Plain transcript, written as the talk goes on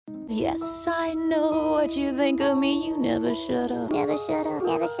Yes, I know what you think of me. You never shut up. Never shut up.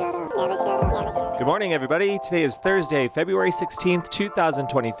 Never shut up. Never shut up. Never shut up. Good morning, everybody. Today is Thursday, February 16th,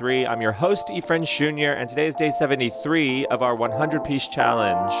 2023. I'm your host, Efren Jr., and today is day 73 of our 100-piece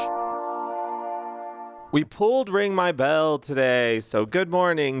challenge. We pulled Ring My Bell today, so good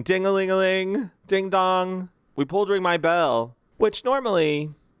morning. Ding-a-ling-a-ling, ding-dong. We pulled Ring My Bell, which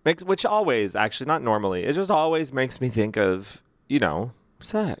always, not normally, it just always makes me think of,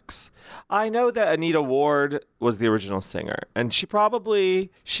 sex. I know that Anita Ward was the original singer, and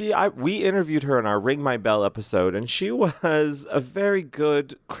we interviewed her in our Ring My Bell episode, and she was a very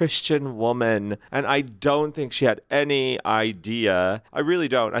good Christian woman, and I don't think she had any idea. I really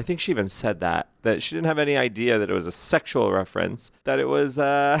don't. I think she even said that she didn't have any idea that it was a sexual reference, that it was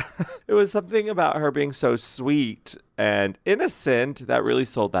it was something about her being so sweet and innocent that really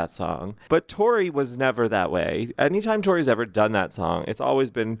sold that song. But Tori was never that way. Anytime Tori's ever done that song, it's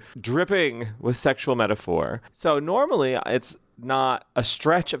always been dripping with sexual metaphor. So normally it's not a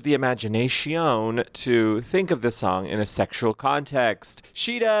stretch of the imagination to think of this song in a sexual context.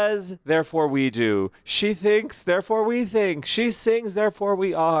 She does, therefore we do. She thinks, therefore we think. She sings, therefore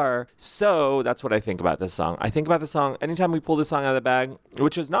we are. So that's what I think about this song. I think about the song anytime we pull this song out of the bag,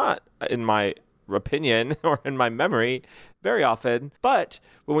 which is not in my opinion or in my memory very often, but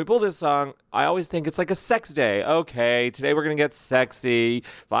when we pull this song, I always think it's like a sex day. Okay, today we're gonna get sexy,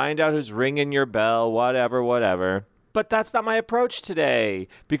 find out who's ringing your bell, whatever. But that's not my approach today,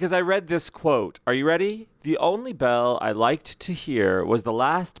 because I read this quote. Are you ready? The only bell I liked to hear was the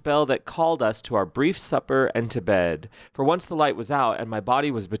last bell that called us to our brief supper and to bed. For once the light was out and my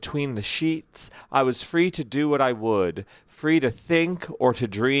body was between the sheets, I was free to do what I would, free to think or to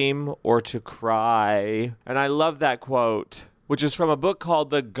dream or to cry. And I love that quote, which is from a book called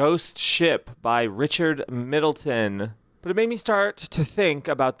The Ghost Ship by Richard Middleton. But it made me start to think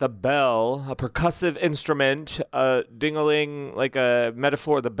about the bell, a percussive instrument, a ding-a-ling, like a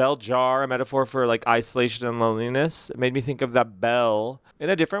metaphor, the bell jar, a metaphor for like isolation and loneliness. It made me think of that bell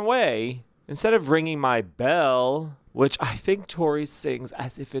in a different way. Instead of ringing my bell, which I think Tori sings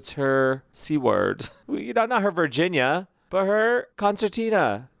as if it's her C word. Not her Virginia, but her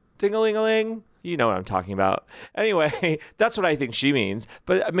concertina. Ding-a-ling-a-ling. You know what I'm talking about. Anyway, that's what I think she means.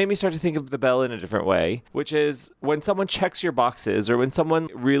 But it made me start to think of the bell in a different way, which is when someone checks your boxes or when someone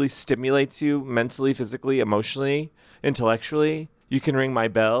really stimulates you mentally, physically, emotionally, intellectually, you can ring my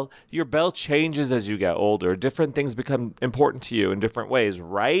bell. Your bell changes as you get older. Different things become important to you in different ways,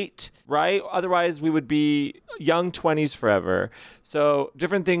 right? Right? Otherwise, we would be young 20s forever. So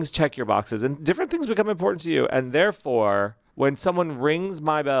different things check your boxes and different things become important to you. And therefore, when someone rings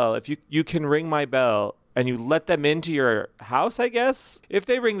my bell, if you can ring my bell and you let them into your house, I guess, if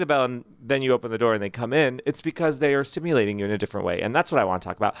they ring the bell and then you open the door and they come in, it's because they are stimulating you in a different way. And that's what I want to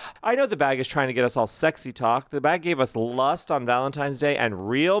talk about. I know the bag is trying to get us all sexy talk. The bag gave us lust on Valentine's Day and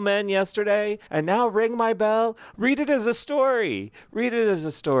real men yesterday. And now ring my bell. Read it as a story. Read it as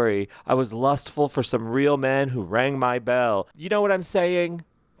a story. I was lustful for some real men who rang my bell. You know what I'm saying?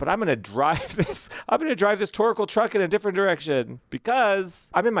 But I'm going to drive this Toracle truck in a different direction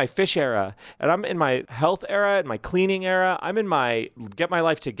because I'm in my fish era and I'm in my health era and my cleaning era. I'm in my get my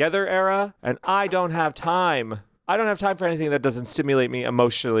life together era, and I don't have time. I don't have time for anything that doesn't stimulate me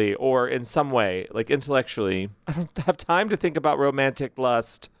emotionally or in some way, like intellectually. I don't have time to think about romantic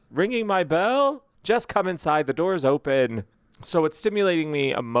lust. Ringing my bell? Just come inside. The door's open. So what's stimulating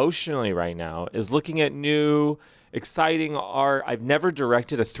me emotionally right now is looking at new exciting art. I've never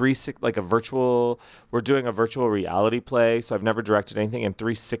directed we're doing a virtual reality play, so I've never directed anything in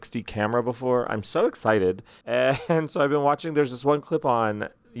 360 camera before. I'm so excited. And so I've been watching, there's this one clip on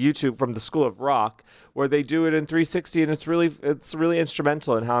YouTube from the School of Rock where they do it in 360, and it's really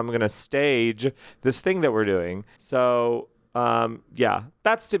instrumental in how I'm going to stage this thing that we're doing. So,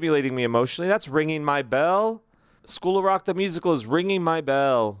 that's stimulating me emotionally. That's ringing my bell. School of Rock, the musical, is ringing my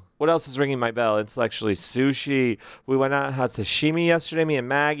bell. What else is ringing my bell? Intellectually, sushi. We went out and had sashimi yesterday, me and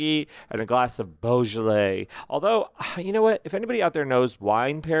Maggie, and a glass of Beaujolais. Although, you know what? If anybody out there knows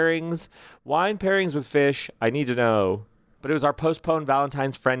wine pairings with fish, I need to know. But it was our postponed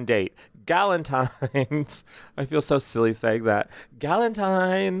Valentine's friend date. Galentine's. I feel so silly saying that.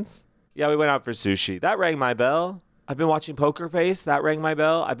 Galentine's. Yeah, we went out for sushi. That rang my bell. I've been watching Poker Face. That rang my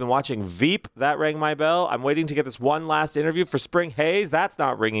bell. I've been watching Veep. That rang my bell. I'm waiting to get this one last interview for Spring Haze. That's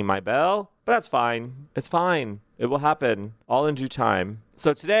not ringing my bell. But that's fine. It's fine. It will happen. All in due time.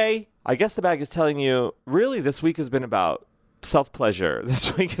 So today, I guess the bag is telling you, really, this week has been about self-pleasure.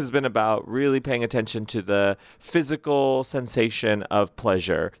 This week has been about really paying attention to the physical sensation of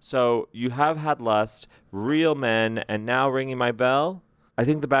pleasure. So you have had lust, real men, and now ringing my bell. I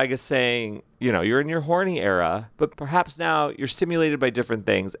think the bag is saying, you're in your horny era, but perhaps now you're stimulated by different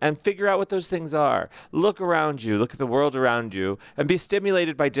things, and figure out what those things are. Look around you, look at the world around you, and be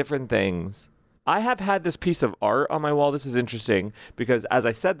stimulated by different things. I have had this piece of art on my wall. This is interesting because as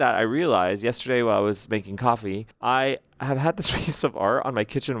I said that, I realized yesterday while I was making coffee, I have had this piece of art on my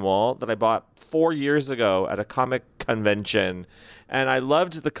kitchen wall that I bought 4 years ago at a comic convention. And I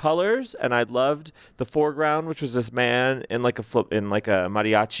loved the colors, and I loved the foreground, which was this man in like a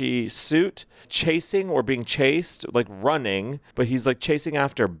mariachi suit, chasing or being chased, like running, but he's like chasing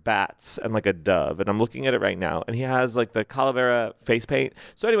after bats and like a dove. And I'm looking at it right now, and he has like the Calavera face paint.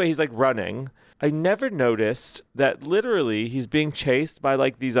 So anyway, he's like running. I never noticed that literally he's being chased by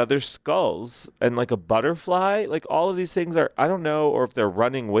like these other skulls and like a butterfly. Like all of these things are, I don't know, or if they're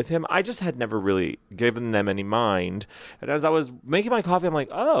running with him. I just had never really given them any mind. And as I was making my coffee, I'm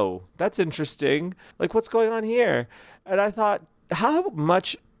like, oh, that's interesting. Like what's going on here? And I thought, how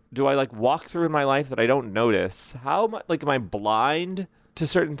much do I like walk through in my life that I don't notice? How much, like, am I blind to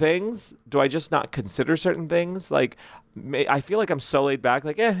certain things? Do I just not consider certain things? Like, I feel like I'm so laid back,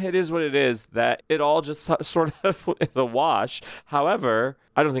 like, it is what it is, that it all just sort of is a wash. However,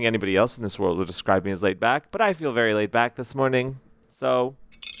 I don't think anybody else in this world would describe me as laid back, but I feel very laid back this morning. So,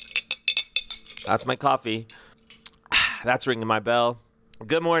 that's my coffee. That's ringing my bell.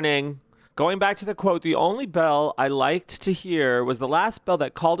 Good morning. Going back to the quote, the only bell I liked to hear was the last bell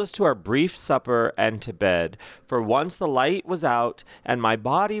that called us to our brief supper and to bed. For once the light was out and my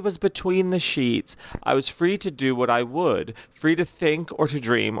body was between the sheets, I was free to do what I would, free to think or to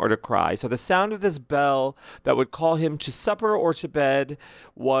dream or to cry. So the sound of this bell that would call him to supper or to bed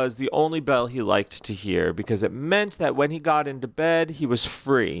was the only bell he liked to hear, because it meant that when he got into bed, he was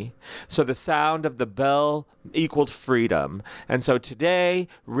free. So the sound of the bell equaled freedom. And so today,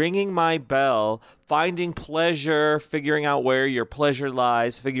 ringing my bell, finding pleasure, figuring out where your pleasure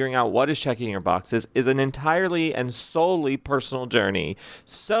lies, figuring out what is checking your boxes, is an entirely and solely personal journey.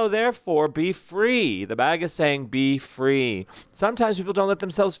 So therefore, be free. The bag is saying be free. Sometimes people don't let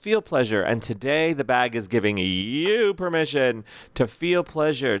themselves feel pleasure, and today the bag is giving you permission to feel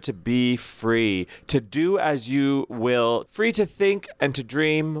pleasure, to be free, to do as you will, free to think and to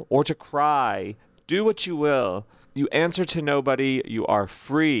dream or to cry. Do what you will. You answer to nobody. You are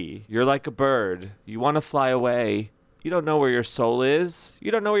free. You're like a bird. You want to fly away. You don't know where your soul is. You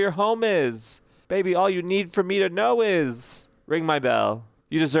don't know where your home is. Baby, all you need for me to know is ring my bell.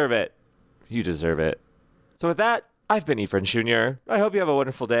 You deserve it. You deserve it. So with that, I've been Ephraim Jr. I hope you have a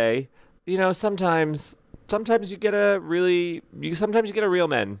wonderful day. Sometimes you get a sometimes you get a real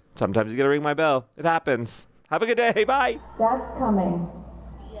man. Sometimes you get to ring my bell. It happens. Have a good day. Bye. That's coming.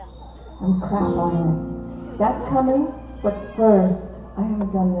 I'm crap on it. That's coming, but first, I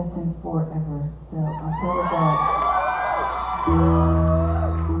haven't done this in forever, so I'll go with that.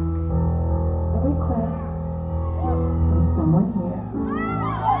 A request from someone here.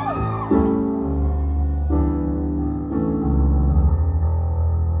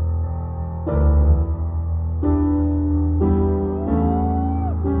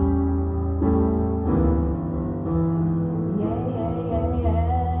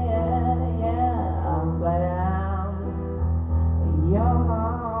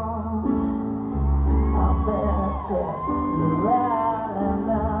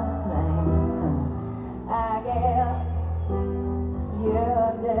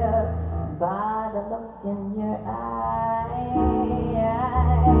 By the look in your eye,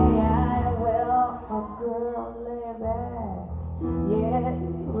 well, girls lay back, yeah,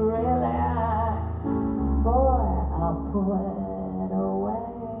 relax, boy, I'll put away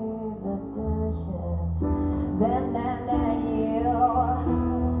the dishes, then you,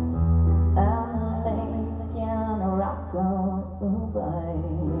 I'm making a rock goodbye,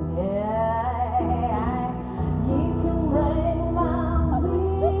 yeah, you can bring my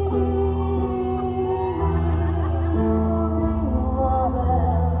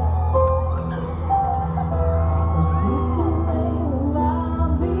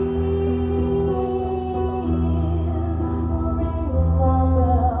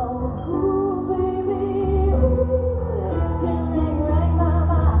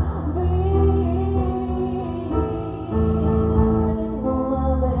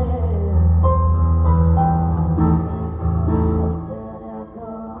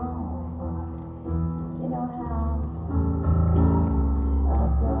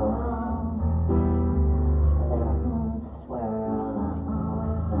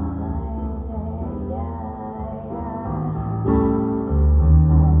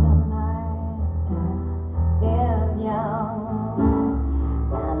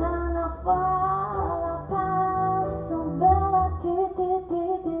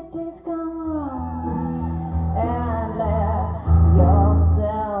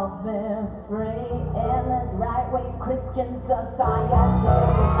lightweight Christian society.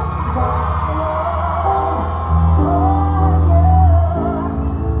 My love for you,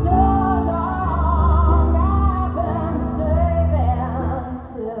 so long I've been saving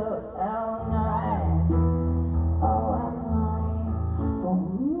till all night. Oh, as mine for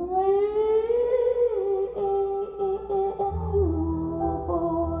me and you,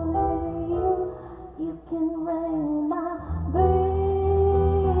 boy, you can ring my bell.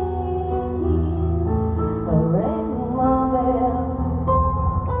 Ring my bell.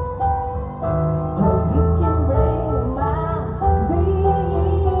 You can ring my bell.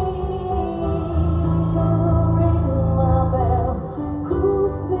 Ring my bell.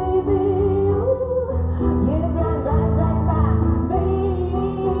 'Cause baby, you right by me.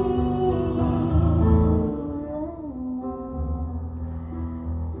 Ring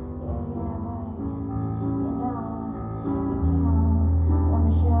my bell. Let me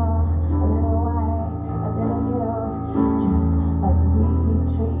show a little way. Just you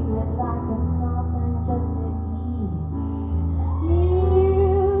treat it like it's something just to ease you.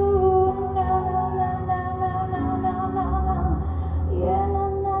 No, yeah,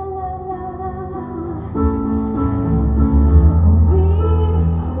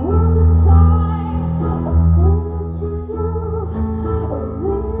 There was a time I said to you.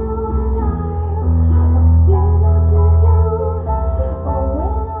 There was a time I said to you. But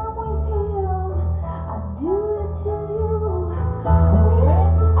when I'm with him, I do it to you.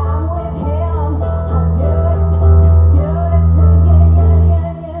 When I'm with him, I do it to you.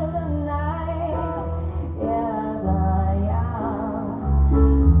 The night is young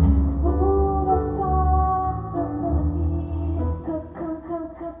and full of possibilities.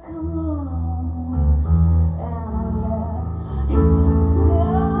 Come on, and I let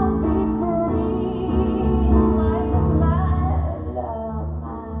myself be free. My love,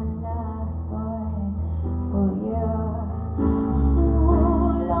 my last boy, for you. So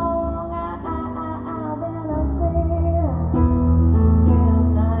long I've been a sin.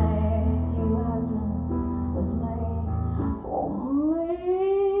 Tonight, you husband was made for me.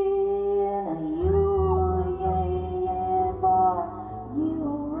 And you, yeah, boy, you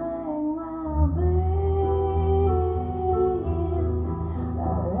rang my bell. Ring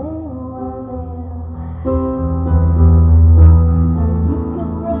my bell. You can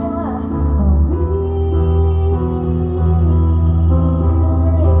ring my bell.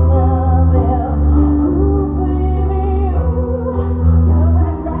 Ring my bell. Ooh, baby, ooh, you're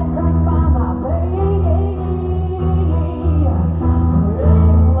right by my bell.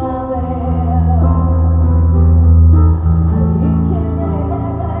 Ring my bell. You can ring my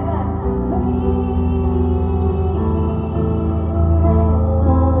bell.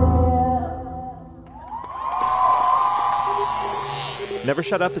 Never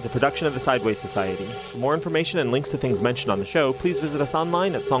Shut Up is a production of the Sideways Society. For more information and links to things mentioned on the show, please visit us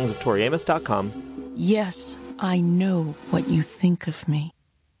online at songsoftoriamos.com. Yes, I know what you think of me.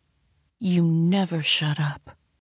 You never shut up.